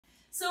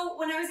So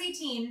when I was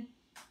 18,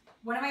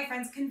 one of my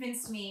friends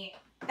convinced me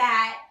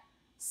that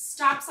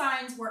stop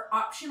signs were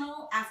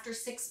optional after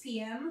 6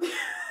 p.m.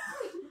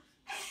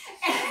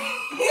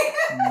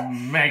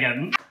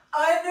 Megan.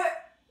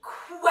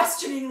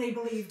 Unquestioningly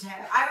believed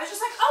him. I was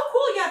just like, oh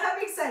cool, yeah, that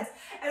makes sense.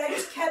 And I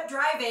just kept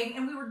driving,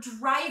 and we were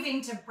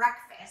driving to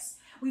breakfast.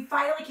 We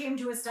finally came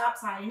to a stop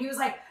sign, and he was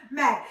like,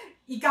 Meg,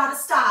 you gotta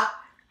stop.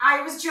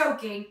 I was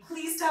joking.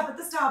 Please stop at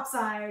the stop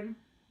sign.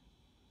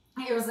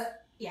 It was,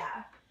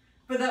 yeah.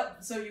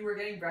 But so you were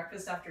getting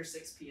breakfast after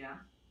 6 p.m.?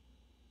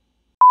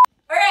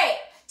 All right,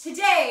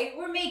 today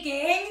we're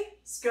making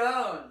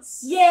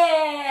Scones.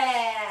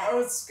 Yeah.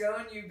 Oh,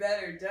 scone, you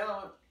better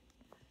don't.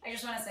 I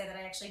just want to say that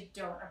I actually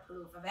don't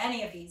approve of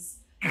any of these.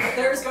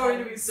 There's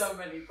going to be so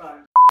many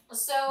fun.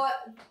 So,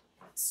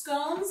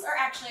 scones are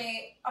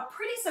actually a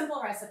pretty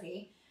simple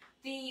recipe.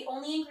 The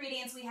only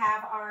ingredients we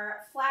have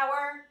are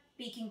flour,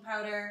 baking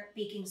powder,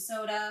 baking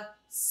soda,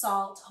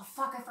 salt. Oh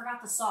fuck, I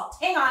forgot the salt.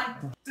 Hang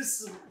on.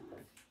 This is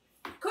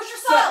Kosher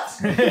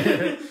salt!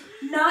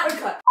 Not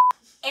cut.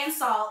 And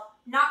salt.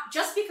 Not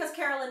just because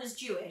Carolyn is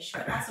Jewish,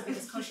 but also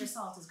because kosher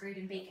salt is great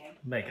in baking.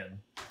 Megan.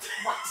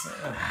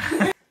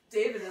 What?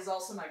 David is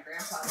also my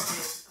grandpa.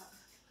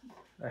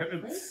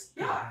 Really?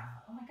 Yeah.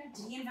 Oh my god,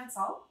 did he invent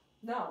salt?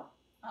 No.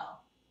 Oh.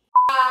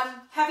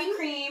 Heavy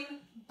cream,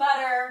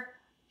 butter,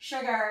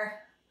 sugar,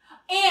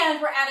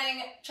 and we're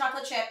adding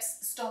chocolate chips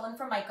stolen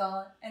from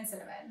Michael and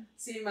cinnamon.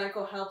 See,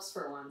 Michael helps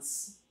for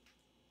once.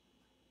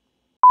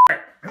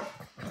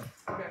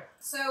 Okay.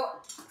 So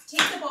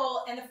take the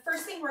bowl, and the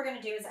first thing we're going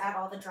to do is add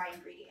all the dry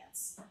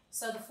ingredients.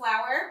 So the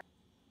flour,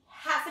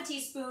 half a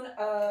teaspoon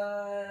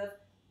of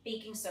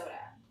baking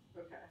soda.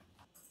 Okay.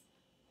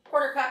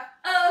 Quarter cup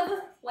of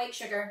white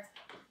sugar.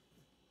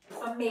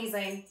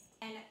 Amazing.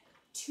 And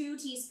 2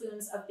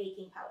 teaspoons of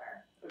baking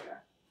powder. Okay.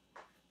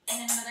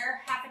 And then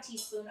another half a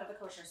teaspoon of the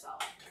kosher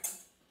salt.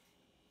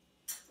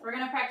 We're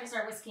going to practice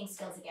our whisking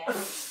skills again.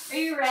 Are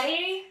you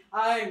ready?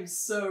 I'm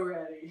so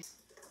ready.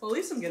 Well, at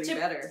least I'm getting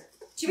better.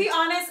 To be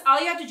honest, all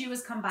you have to do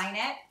is combine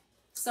it.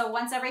 So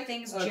once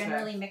everything's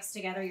generally mixed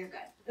together, you're good.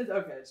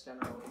 It's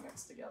generally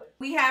mixed together.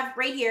 We have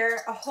right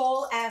here a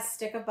whole ass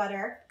stick of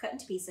butter cut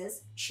into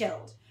pieces,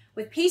 chilled.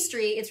 With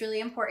pastry, it's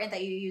really important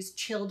that you use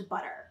chilled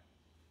butter.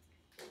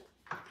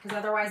 Because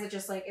otherwise it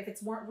just like, if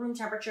it's room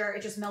temperature,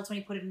 it just melts when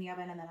you put it in the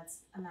oven, and then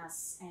it's a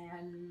mess.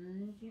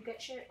 And you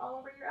get shit all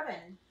over your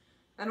oven.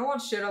 I don't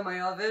want shit on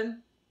my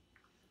oven.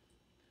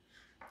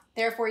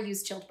 Therefore,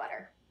 use chilled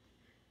butter.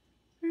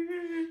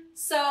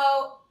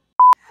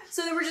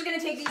 So then we're just going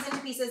to take these into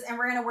pieces, and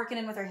we're going to work it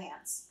in with our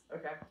hands.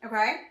 Okay.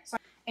 Okay?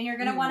 And you're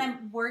going to want to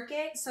work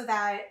it so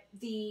that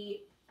you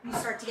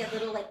start to get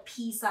little like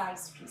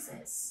pea-sized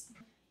pieces.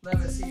 Let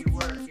me see you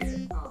work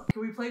it. Oh,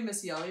 can we play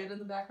Missy Elliott in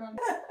the background?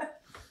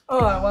 Oh,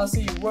 I want to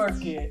see you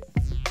work it.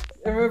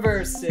 And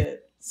reverse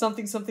it.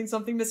 Something, something,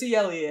 something, Missy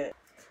Elliott.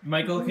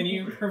 Michael, can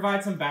you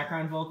provide some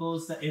background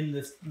vocals in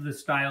the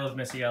style of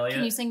Missy Elliott?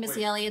 Can you sing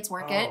Missy Elliott's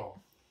Work It?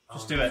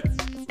 Just do it.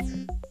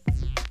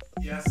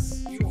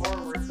 Yes, you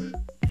are worth it.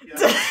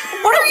 Yes.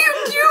 What are you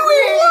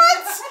doing?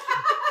 What?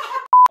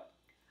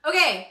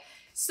 Okay,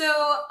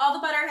 so all the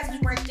butter has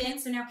been worked in,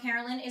 so now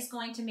Carolyn is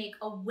going to make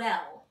a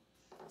well.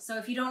 So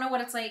if you don't know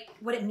what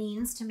it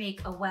means to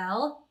make a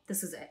well,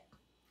 this is it.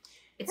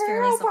 It's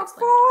fairly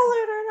self-explanatory.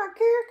 And I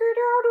can't get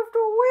out of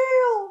the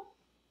wheel.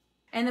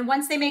 And then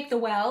once they make the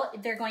well,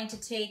 they're going to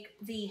take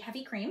the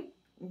heavy cream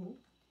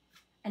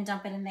and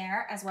dump it in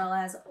there, as well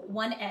as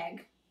 1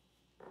 egg.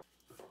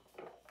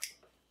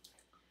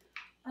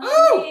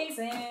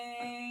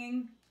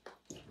 Amazing.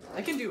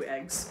 I can do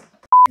eggs.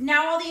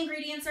 Now all the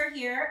ingredients are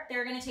here.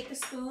 They're going to take a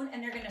spoon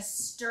and they're going to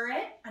stir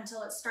it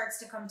until it starts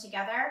to come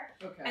together.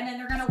 Okay. And then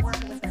they're going to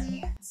work it with their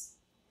hands.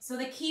 So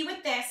the key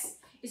with this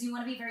is you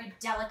want to be very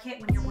delicate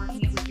when you're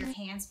working it with your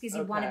hands, because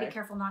you want to be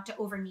careful not to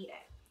over knead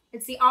it.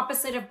 It's the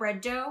opposite of bread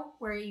dough,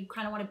 where you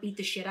kind of want to beat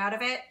the shit out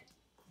of it.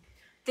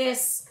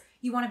 This,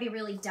 you want to be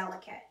really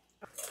delicate.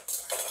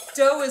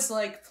 Dough is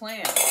like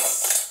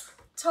plants.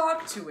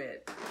 Talk to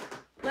it.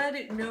 Let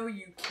it know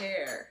you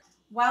care.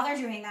 While they're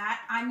doing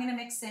that, I'm going to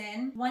mix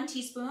in 1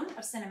 teaspoon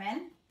of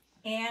cinnamon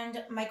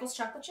and Michael's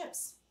chocolate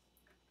chips.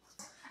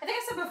 I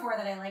think I said before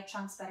that I like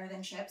chunks better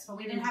than chips, but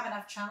we didn't have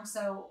enough chunks,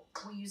 so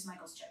we used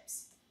Michael's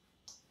chips.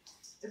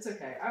 It's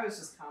okay. I was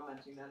just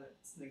commenting that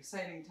it's an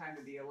exciting time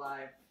to be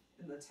alive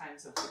in the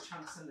times of the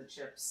chunks and the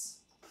chips.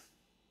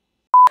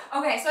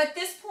 Okay, so at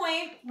this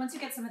point, once you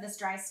get some of this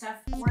dry stuff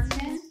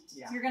worked in,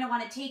 you're going to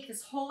want to take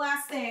this whole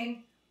ass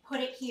thing, put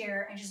it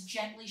here, and just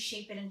gently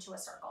shape it into a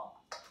circle.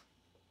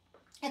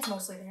 It's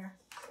mostly there.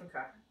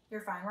 Okay.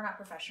 You're fine. We're not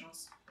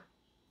professionals.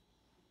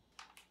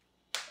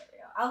 There we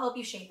go. I'll help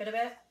you shape it a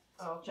bit.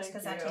 Oh, just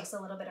because that takes a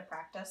little bit of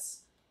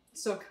practice.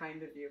 So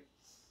kind of you.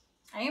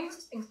 I am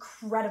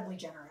incredibly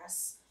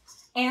generous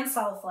and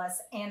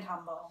selfless and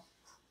humble.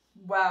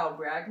 Wow,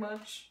 brag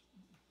much?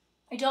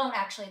 I don't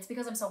actually. It's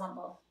because I'm so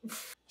humble.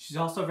 She's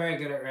also very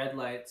good at red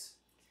lights.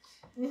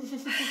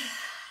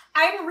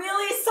 I'm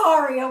really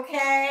sorry,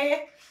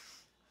 okay?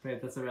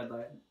 Wait, that's a red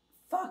light.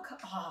 Fuck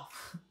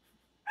off.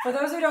 For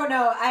those who don't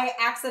know, I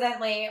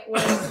accidentally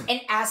was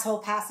an asshole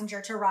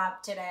passenger to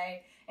Rob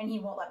today, and he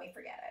won't let me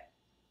forget it.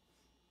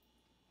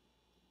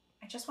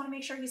 I just want to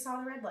make sure he saw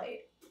the red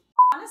light.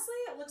 Honestly,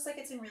 it looks like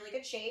it's in really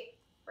good shape.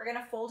 We're going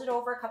to fold it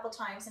over a couple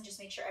times and just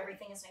make sure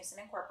everything is nice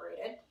and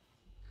incorporated.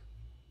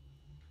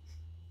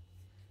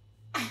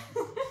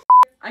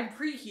 I'm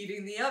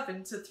preheating the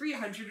oven to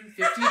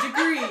 350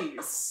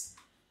 degrees.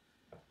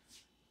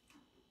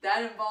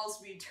 That involves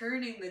me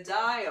turning the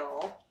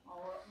dial.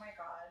 Oh my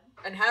god.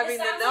 And having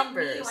the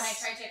numbers. Like me when I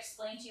tried to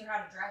explain to you how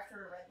to drive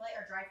through a red light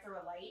or drive through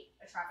a light,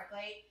 a traffic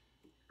light,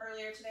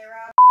 earlier today,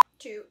 Rob.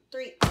 2,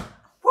 3.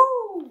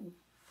 Woo!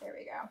 There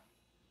we go.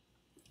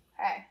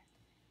 Okay.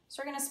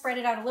 So we're going to spread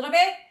it out a little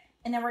bit,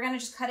 and then we're going to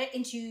just cut it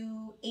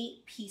into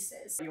 8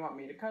 pieces. You want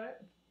me to cut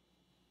it?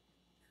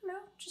 No,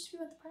 just if you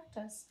want the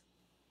practice.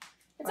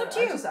 It's up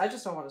to you. I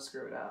just don't want to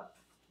screw it up.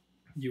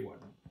 You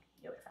wouldn't.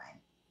 You'll be fine.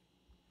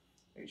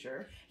 Are you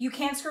sure? You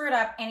can't screw it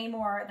up any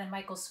more than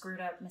Michael screwed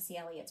up Missy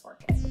Elliott's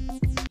orchid.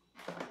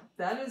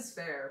 That is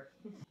fair.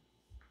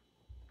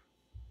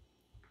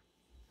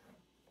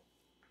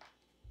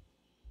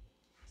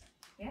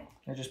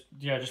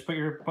 Just put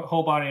your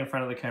whole body in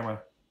front of the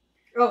camera.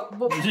 Oh,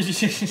 well, I'm Just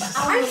just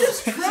trying.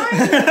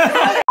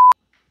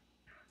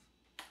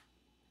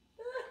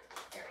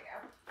 There we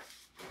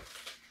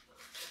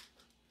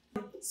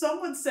go.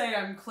 Some would say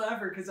I'm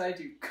clever because I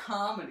do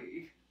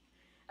comedy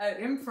at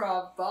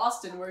Improv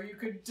Boston, where you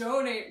could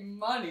donate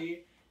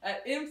money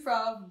at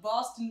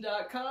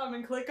improvboston.com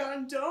and click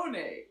on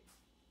donate.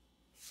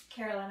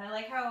 Carolyn, I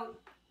like how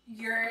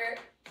you're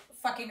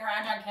fucking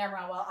around on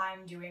camera while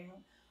I'm doing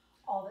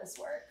all this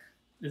work.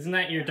 Isn't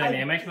that your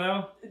dynamic,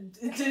 though?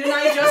 Didn't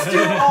I just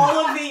do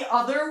all of the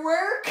other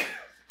work?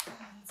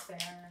 That's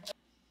fair.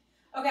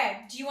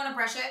 Okay, do you want to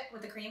brush it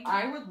with the cream?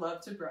 I would love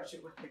to brush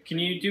it with the cream. Can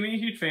you do me a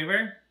huge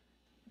favor?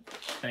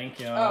 Thank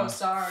you. Oh,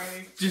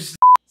 sorry. Just.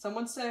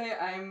 Someone say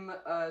I'm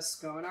a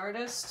scone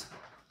artist.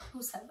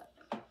 Who said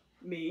that?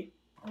 Me.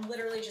 I'm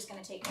literally just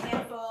going to take a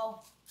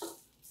handful.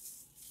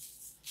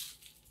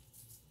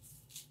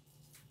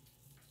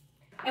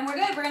 And we're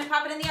good. We're going to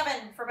pop it in the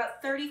oven for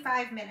about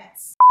 35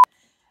 minutes.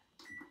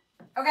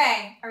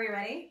 Okay, are we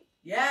ready?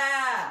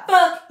 Yeah!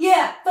 Fuck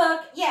yeah!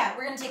 Fuck yeah!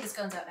 We're going to take the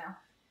scones out now.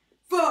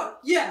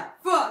 Fuck yeah!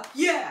 Fuck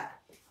yeah!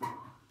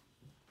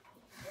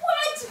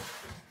 What?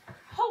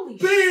 Holy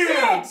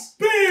Bam! shit!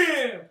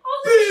 Bam!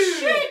 Holy Bam!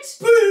 shit!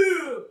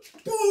 Boom!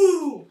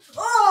 Boom!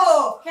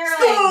 Oh! Caroline!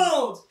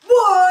 Scones!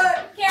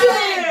 What?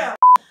 Caroline!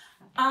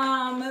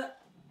 Damn!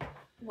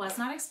 Was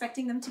not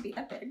expecting them to be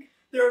that big.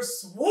 They're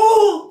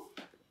swole!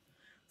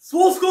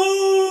 Swole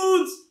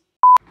scones!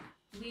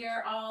 We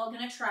are all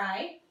gonna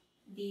try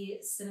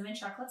the cinnamon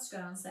chocolate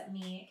scones that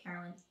me,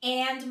 Carolyn,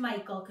 and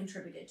Michael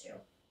contributed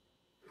to.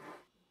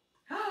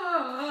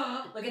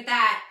 Look at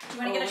that. Do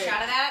you want to get a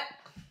shot of that?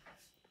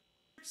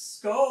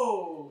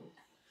 Scone!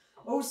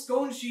 Oh,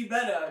 scone she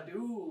better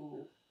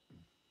do.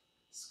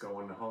 It's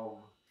going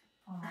home.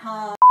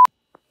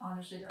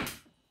 Honestly,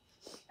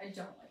 I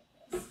don't like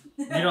this.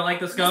 You don't like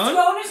the The scone?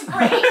 scone is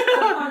great. The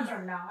scones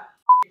are not.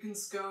 You can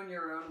scone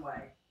your own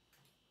way.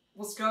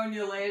 We'll scone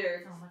you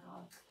later. Oh my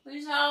god.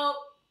 Please help.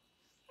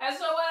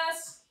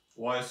 SOS.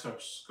 Why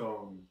such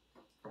scone?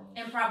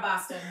 Improv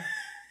Boston.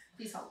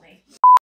 Please help me.